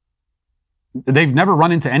 They've never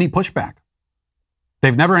run into any pushback.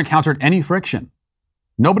 They've never encountered any friction.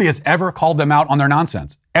 Nobody has ever called them out on their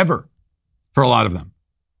nonsense, ever, for a lot of them.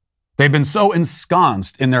 They've been so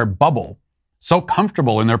ensconced in their bubble, so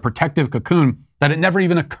comfortable in their protective cocoon, that it never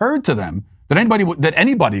even occurred to them that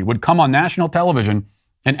anybody would come on national television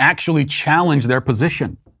and actually challenge their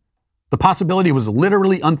position. The possibility was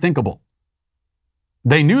literally unthinkable.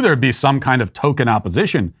 They knew there'd be some kind of token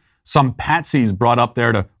opposition, some patsies brought up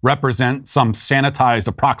there to represent some sanitized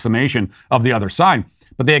approximation of the other side.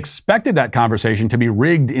 But they expected that conversation to be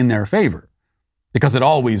rigged in their favor, because it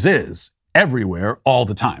always is, everywhere, all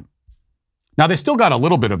the time. Now, they still got a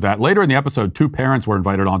little bit of that. Later in the episode, two parents were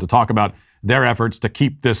invited on to talk about their efforts to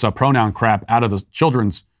keep this pronoun crap out of their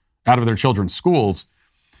children's schools.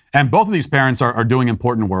 And both of these parents are doing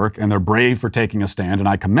important work, and they're brave for taking a stand, and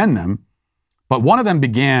I commend them. But one of them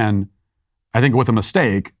began, I think with a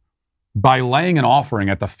mistake, by laying an offering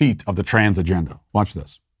at the feet of the trans agenda. Watch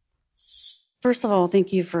this. First of all,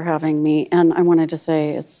 thank you for having me. And I wanted to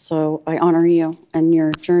say I honor you and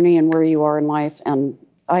your journey and where you are in life. And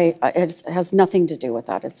it has nothing to do with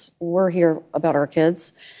that. We're here about our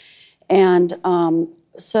kids. And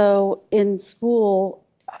so in school,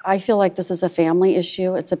 I feel like this is a family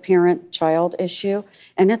issue. It's a parent-child issue.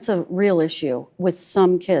 And it's a real issue with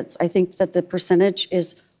some kids. I think that the percentage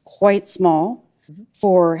is quite small.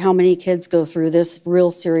 for how many kids go through this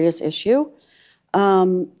real serious issue,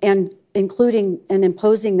 and including and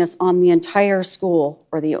imposing this on the entire school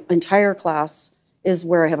or the entire class is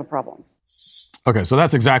where I have a problem. Okay, so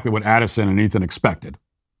that's exactly what Addison and Ethan expected.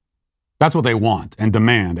 That's what they want and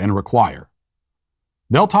demand and require.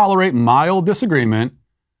 They'll tolerate mild disagreement,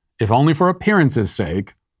 if only for appearance's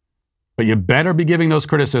sake, but you better be giving those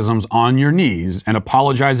criticisms on your knees and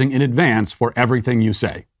apologizing in advance for everything you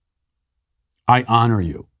say. I honor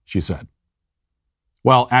you, she said.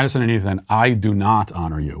 Well, Addison and Ethan, I do not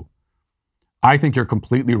honor you. I think you're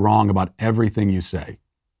completely wrong about everything you say.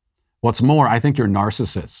 What's more, I think you're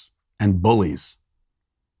narcissists and bullies.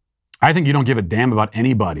 I think you don't give a damn about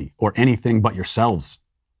anybody or anything but yourselves.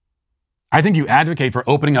 I think you advocate for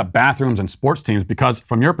opening up bathrooms and sports teams because,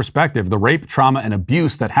 from your perspective, the rape, trauma, and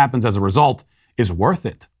abuse that happens as a result is worth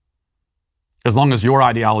it. As long as your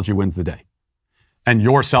ideology wins the day and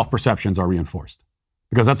your self-perceptions are reinforced,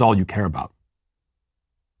 because that's all you care about.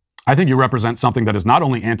 I think you represent something that is not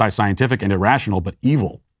only anti-scientific and irrational, but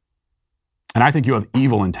evil. And I think you have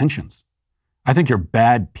evil intentions. I think you're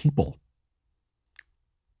bad people.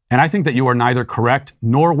 And I think that you are neither correct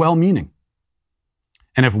nor well-meaning.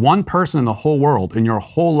 And if one person in the whole world, in your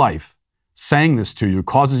whole life, saying this to you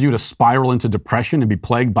causes you to spiral into depression and be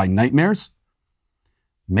plagued by nightmares,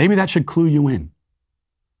 maybe that should clue you in.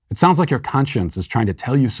 It sounds like your conscience is trying to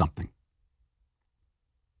tell you something.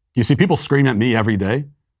 You see, people scream at me every day,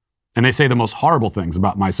 and they say the most horrible things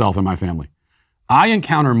about myself and my family. I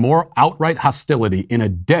encounter more outright hostility in a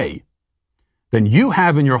day than you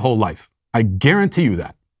have in your whole life. I guarantee you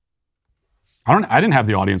that. I didn't have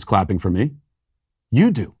the audience clapping for me.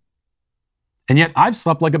 You do. And yet I've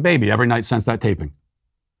slept like a baby every night since that taping.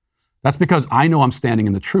 That's because I know I'm standing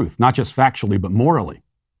in the truth, not just factually, but morally.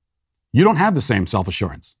 You don't have the same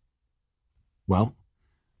self-assurance. Well,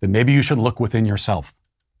 then maybe you should look within yourself.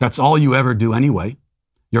 That's all you ever do anyway.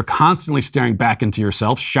 You're constantly staring back into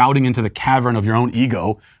yourself, shouting into the cavern of your own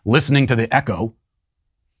ego, listening to the echo.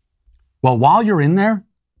 Well, while you're in there,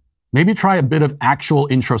 maybe try a bit of actual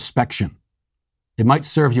introspection. It might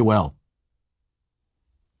serve you well.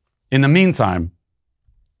 In the meantime,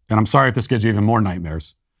 and I'm sorry if this gives you even more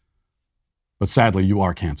nightmares, but sadly, you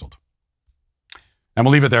are canceled. And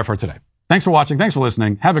we'll leave it there for today. Thanks for watching. Thanks for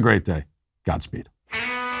listening. Have a great day. Godspeed.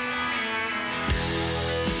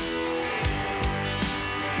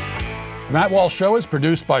 The Matt Walsh Show is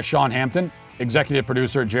produced by Sean Hampton, executive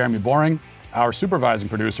producer Jeremy Boring. Our supervising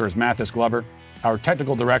producer is Mathis Glover. Our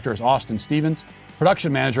technical director is Austin Stevens.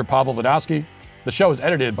 Production manager Pavel Vodowski. The show is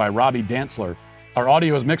edited by Robbie Dantzler. Our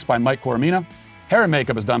audio is mixed by Mike Coromina. Hair and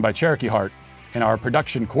makeup is done by Cherokee Hart. And our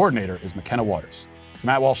production coordinator is McKenna Waters. The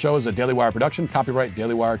Matt Walsh Show is a Daily Wire production. Copyright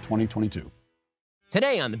Daily Wire 2022.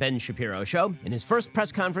 Today on The Ben Shapiro Show, in his first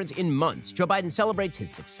press conference in months, Joe Biden celebrates his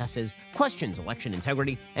successes, questions election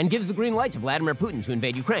integrity, and gives the green light to Vladimir Putin to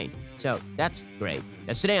invade Ukraine. So that's great.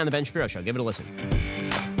 That's today on The Ben Shapiro Show. Give it a listen.